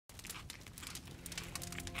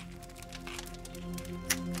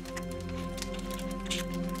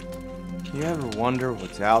You ever wonder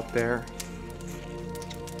what's out there?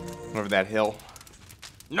 Over that hill?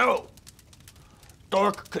 No.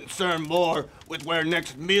 Dork concerned more with where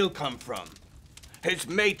next meal come from. His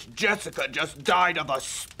mate Jessica just died of a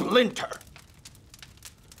splinter.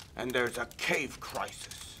 And there's a cave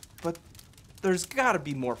crisis. But there's gotta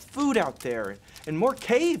be more food out there and more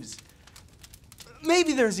caves.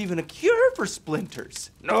 Maybe there's even a cure for splinters.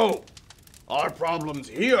 No. Our problem's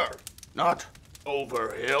here, not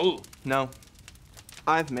over hill. No.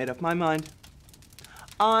 I've made up my mind.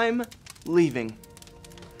 I'm leaving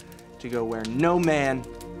to go where no man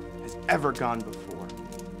has ever gone before.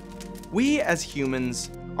 We as humans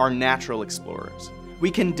are natural explorers. We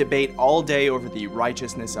can debate all day over the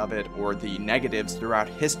righteousness of it or the negatives throughout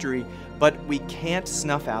history, but we can't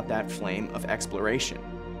snuff out that flame of exploration.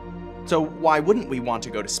 So why wouldn't we want to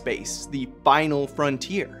go to space, the final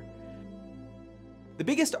frontier? The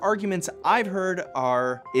biggest arguments I've heard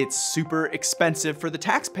are, it's super expensive for the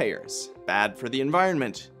taxpayers, bad for the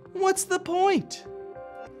environment. What's the point?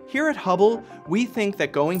 Here at Hubble, we think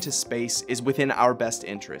that going to space is within our best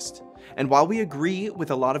interest. And while we agree with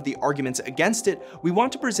a lot of the arguments against it, we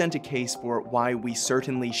want to present a case for why we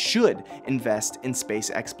certainly should invest in space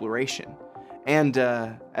exploration. And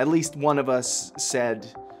at least one of us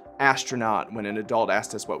said astronaut when an adult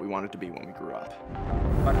asked us what we wanted to be when we grew up.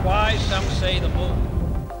 But why, some say, the moon?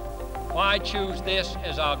 Why choose this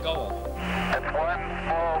as our goal? It's one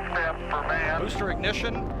small step for man. Booster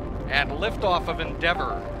ignition and liftoff of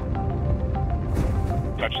Endeavour.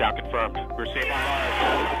 Touchdown confirmed. We're safe on Mars.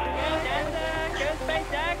 Go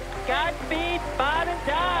SpaceX. Godspeed, spot and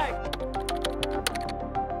tag.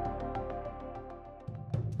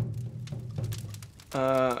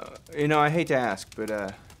 You know, I hate to ask, but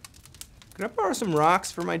can I borrow some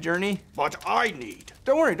rocks for my journey? But I need.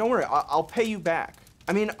 Don't worry, I'll pay you back.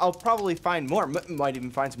 I mean, I'll probably find more, might even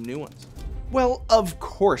find some new ones. Well, of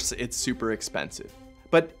course it's super expensive,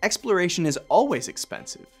 but exploration is always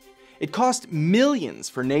expensive. It cost millions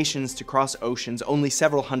for nations to cross oceans only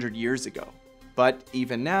several hundred years ago. But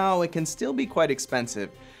even now, it can still be quite expensive,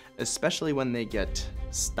 especially when they get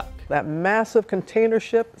stuck. That massive container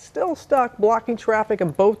ship still stuck, blocking traffic in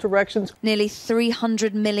both directions. Nearly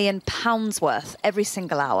 £300 million worth every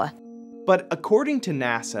single hour. But according to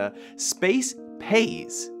NASA, space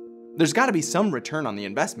pays. There's gotta be some return on the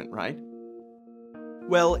investment, right?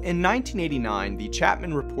 Well, in 1989, the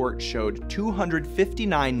Chapman Report showed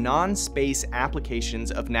 259 non-space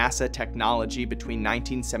applications of NASA technology between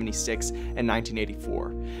 1976 and 1984,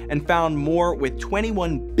 and found more with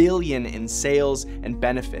 21 billion in sales and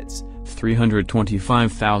benefits,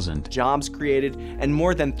 325,000 jobs created, and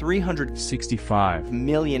more than 365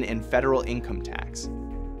 million in federal income tax.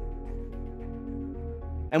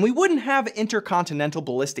 And we wouldn't have intercontinental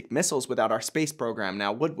ballistic missiles without our space program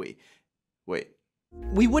now, would we? Wait.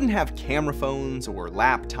 We wouldn't have camera phones or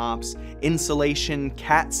laptops, insulation,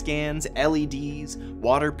 CAT scans, LEDs,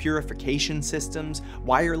 water purification systems,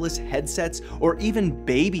 wireless headsets, or even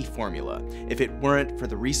baby formula if it weren't for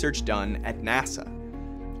the research done at NASA.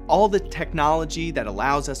 All the technology that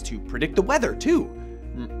allows us to predict the weather, too.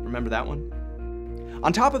 Remember that one?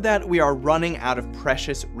 On top of that, we are running out of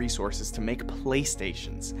precious resources to make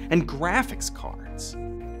PlayStations and graphics cards.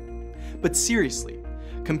 But seriously,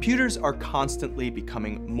 computers are constantly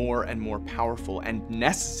becoming more and more powerful and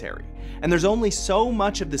necessary, and there's only so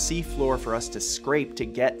much of the seafloor for us to scrape to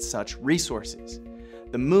get such resources.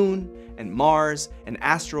 The moon and Mars and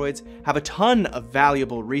asteroids have a ton of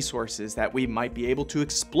valuable resources that we might be able to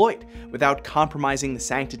exploit without compromising the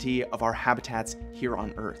sanctity of our habitats here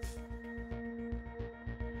on Earth.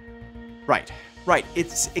 Right,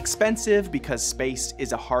 it's expensive because space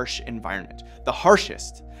is a harsh environment, the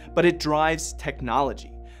harshest, but it drives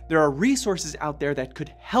technology. There are resources out there that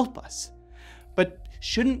could help us. But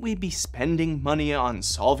shouldn't we be spending money on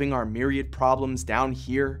solving our myriad problems down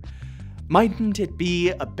here? Mightn't it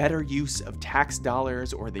be a better use of tax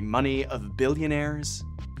dollars or the money of billionaires?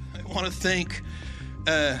 I want to thank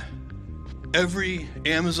every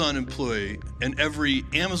Amazon employee and every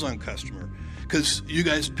Amazon customer, because you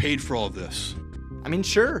guys paid for all of this. I mean,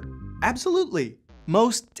 sure, absolutely.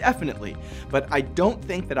 Most definitely, but I don't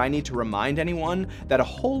think that I need to remind anyone that a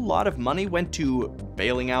whole lot of money went to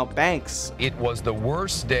bailing out banks. It was the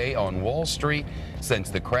worst day on Wall Street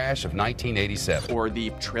since the crash of 1987. Or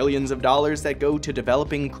the trillions of dollars that go to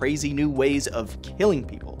developing crazy new ways of killing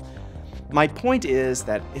people. My point is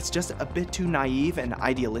that it's just a bit too naive and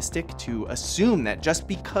idealistic to assume that just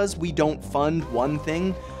because we don't fund one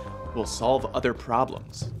thing, we'll solve other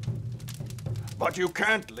problems. But you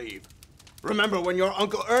can't leave. Remember when your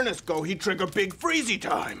Uncle Ernest go, he trigger big freezy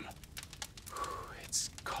time. It's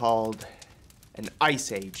called An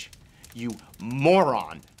ice age. You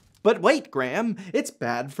moron. But wait, Graham, it's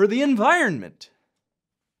bad for the environment.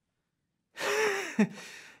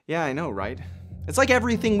 Yeah, I know, right? It's like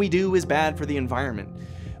everything we do is bad for the environment.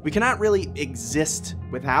 We cannot really exist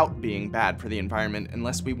without being bad for the environment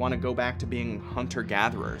unless we want to go back to being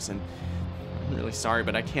hunter-gatherers, and I'm really sorry,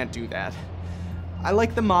 but I can't do that. I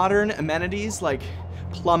like the modern amenities like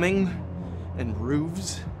plumbing and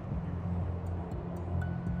roofs.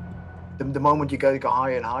 The moment you go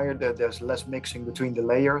higher and higher, there's less mixing between the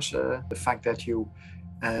layers. The fact that you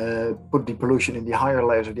put the pollution in the higher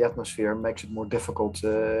layers of the atmosphere makes it more difficult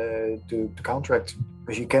to counteract.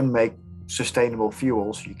 Because you can make sustainable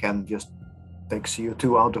fuels, you can just take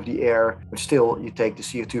CO2 out of the air, but still you take the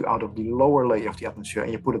CO2 out of the lower layer of the atmosphere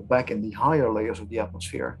and you put it back in the higher layers of the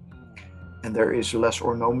atmosphere. And there is less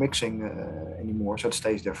or no mixing anymore, so it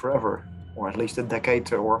stays there forever, or at least a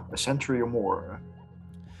decade or a century or more.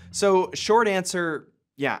 So, short answer,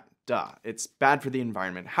 yeah, duh, it's bad for the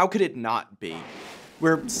environment. How could it not be?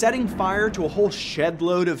 We're setting fire to a whole shed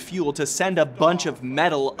load of fuel to send a bunch of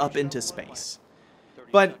metal up into space.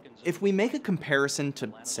 But if we make a comparison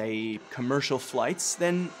to, say, commercial flights,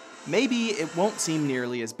 then maybe it won't seem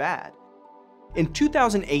nearly as bad. In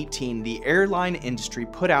 2018, the airline industry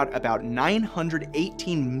put out about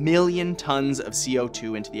 918 million tons of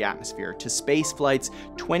CO2 into the atmosphere to space flight's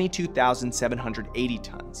 22,780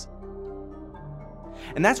 tons.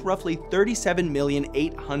 And that's roughly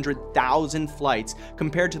 37,800,000 flights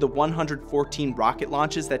compared to the 114 rocket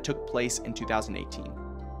launches that took place in 2018.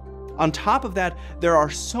 On top of that, there are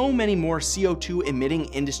so many more CO2 emitting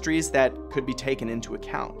industries that could be taken into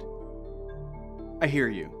account. I hear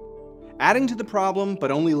you. Adding to the problem,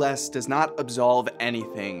 but only less, does not absolve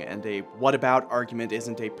anything, and a what about argument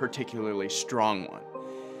isn't a particularly strong one.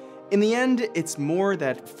 In the end, it's more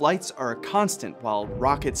that flights are a constant while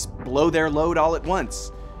rockets blow their load all at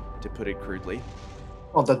once, to put it crudely.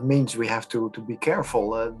 Well, that means we have to be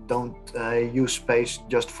careful. Don't use space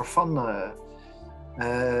just for fun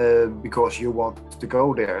because you want to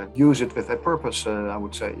go there. Use it with a purpose, I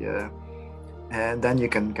would say. And then you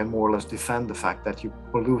can more or less defend the fact that you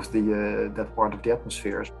pollute that part of the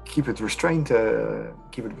atmosphere. Keep it restrained,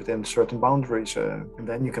 keep it within certain boundaries, and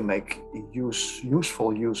then you can make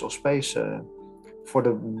useful use of space for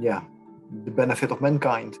the benefit of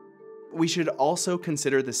mankind. We should also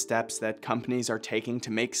consider the steps that companies are taking to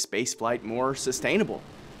make spaceflight more sustainable,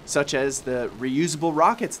 such as the reusable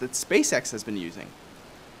rockets that SpaceX has been using.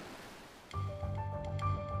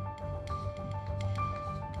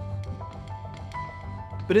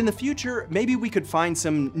 But in the future, maybe we could find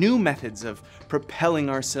some new methods of propelling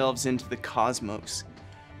ourselves into the cosmos,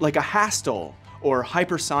 like a HASTOL, or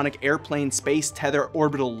hypersonic airplane space tether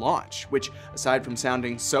orbital launch, which, aside from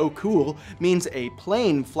sounding so cool, means a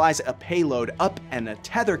plane flies a payload up and a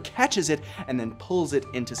tether catches it and then pulls it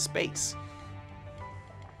into space.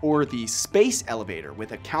 Or the space elevator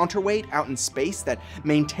with a counterweight out in space that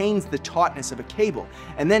maintains the tautness of a cable,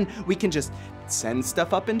 and then we can just send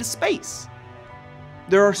stuff up into space.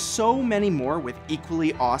 There are so many more with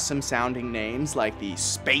equally awesome sounding names like the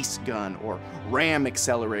Space Gun or RAM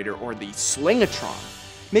Accelerator or the Slingatron.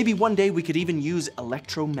 Maybe one day we could even use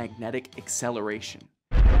electromagnetic acceleration.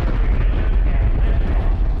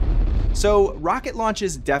 So rocket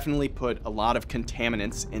launches definitely put a lot of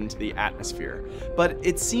contaminants into the atmosphere, but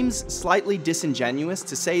it seems slightly disingenuous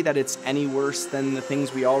to say that it's any worse than the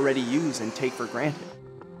things we already use and take for granted.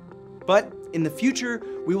 But in the future,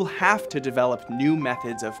 we will have to develop new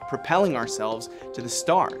methods of propelling ourselves to the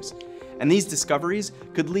stars. And these discoveries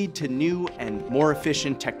could lead to new and more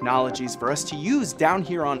efficient technologies for us to use down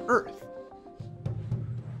here on Earth.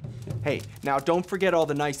 Hey, now don't forget all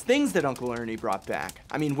the nice things that Uncle Ernie brought back.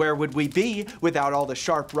 I mean, where would we be without all the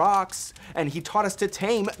sharp rocks? And he taught us to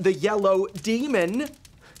tame the yellow demon.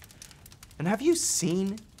 And have you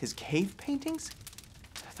seen his cave paintings?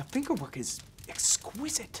 The fingerwork is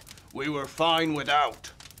exquisite. We were fine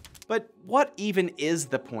without. But what even is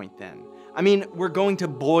the point then? I mean, we're going to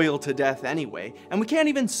boil to death anyway, and we can't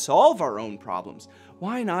even solve our own problems.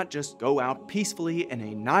 Why not just go out peacefully in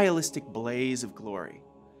a nihilistic blaze of glory?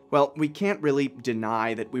 Well, we can't really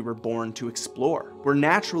deny that we were born to explore. We're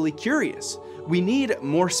naturally curious. We need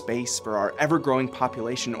more space for our ever-growing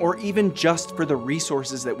population, or even just for the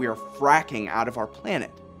resources that we are fracking out of our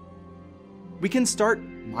planet. We can start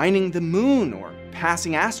mining the moon or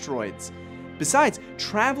passing asteroids. Besides,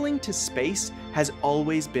 traveling to space has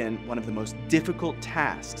always been one of the most difficult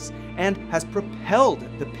tasks and has propelled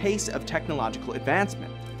the pace of technological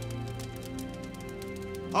advancement.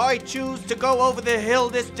 I choose to go over the hill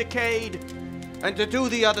this decade and to do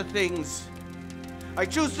the other things. I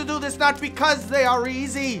choose to do this not because they are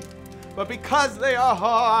easy, but because they are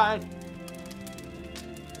hard.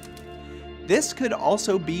 This could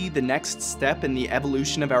also be the next step in the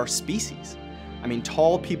evolution of our species. I mean,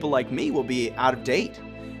 tall people like me will be out of date.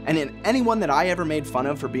 And anyone that I ever made fun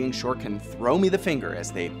of for being short can throw me the finger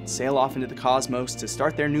as they sail off into the cosmos to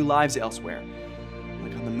start their new lives elsewhere,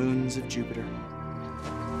 like on the moons of Jupiter.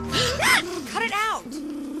 Cut it out!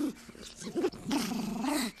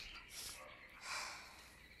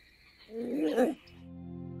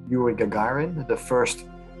 Yuri Gagarin, the first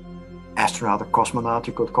astronaut or cosmonaut,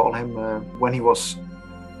 you could call him, when he was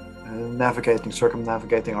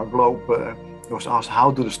circumnavigating our globe, he was asked,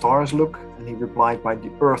 how do the stars look? And he replied, by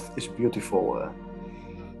the Earth is beautiful.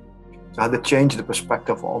 So I had to change the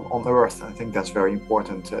perspective on Earth. I think that's very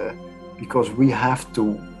important because we have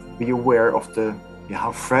to be aware of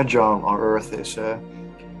how fragile our Earth is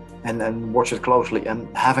and watch it closely.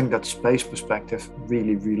 And having that space perspective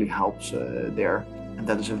really, really helps there. And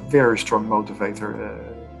that is a very strong motivator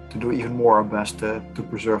to do even more our best to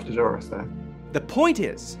preserve this Earth. The point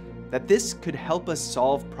is that this could help us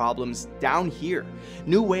solve problems down here.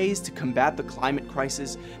 New ways to combat the climate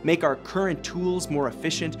crisis, make our current tools more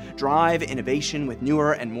efficient, drive innovation with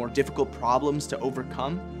newer and more difficult problems to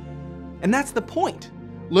overcome. And that's the point.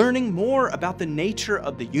 Learning more about the nature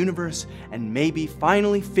of the universe and maybe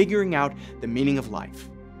finally figuring out the meaning of life.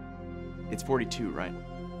 It's 42, right?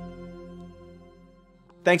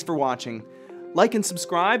 Thanks for watching. Like and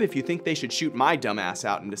subscribe if you think they should shoot my dumbass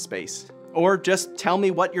out into space. Or just tell me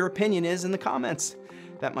what your opinion is in the comments.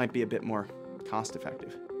 That might be a bit more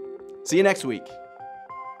cost-effective. See you next week.